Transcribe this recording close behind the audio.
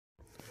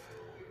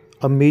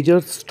A major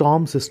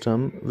storm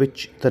system,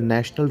 which the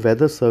National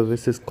Weather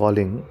Service is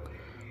calling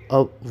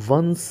a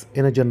once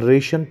in a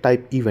generation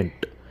type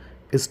event,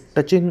 is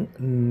touching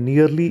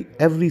nearly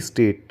every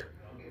state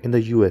in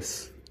the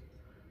US.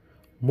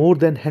 More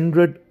than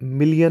 100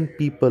 million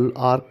people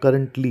are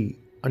currently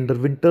under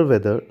winter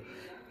weather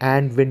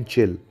and wind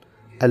chill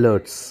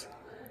alerts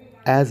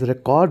as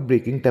record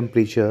breaking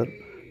temperature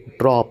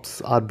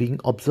drops are being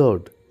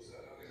observed.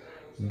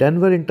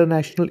 Denver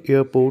International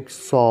Airport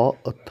saw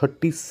a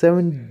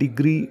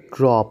 37-degree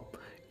drop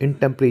in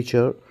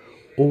temperature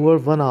over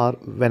 1 hour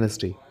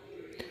Wednesday,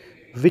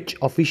 which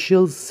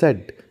officials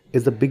said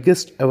is the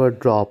biggest ever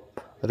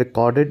drop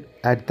recorded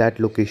at that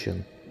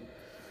location.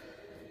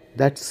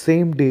 That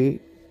same day,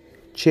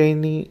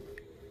 Cheney,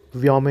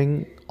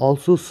 Wyoming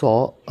also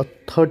saw a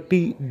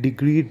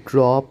 30-degree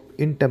drop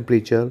in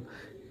temperature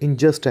in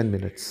just 10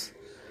 minutes.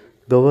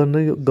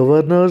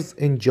 Governors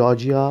in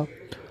Georgia,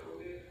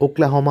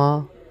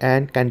 Oklahoma,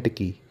 and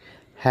Kentucky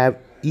have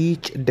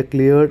each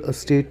declared a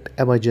state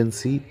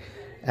emergency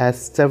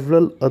as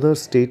several other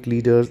state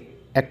leaders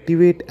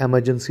activate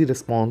emergency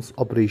response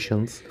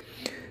operations.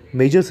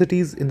 Major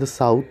cities in the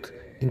South,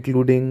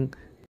 including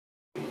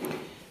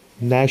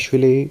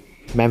Nashville,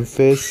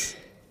 Memphis,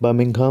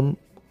 Birmingham,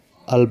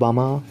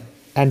 Alabama,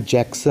 and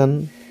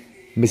Jackson,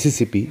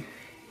 Mississippi,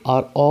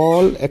 are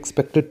all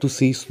expected to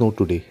see snow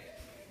today.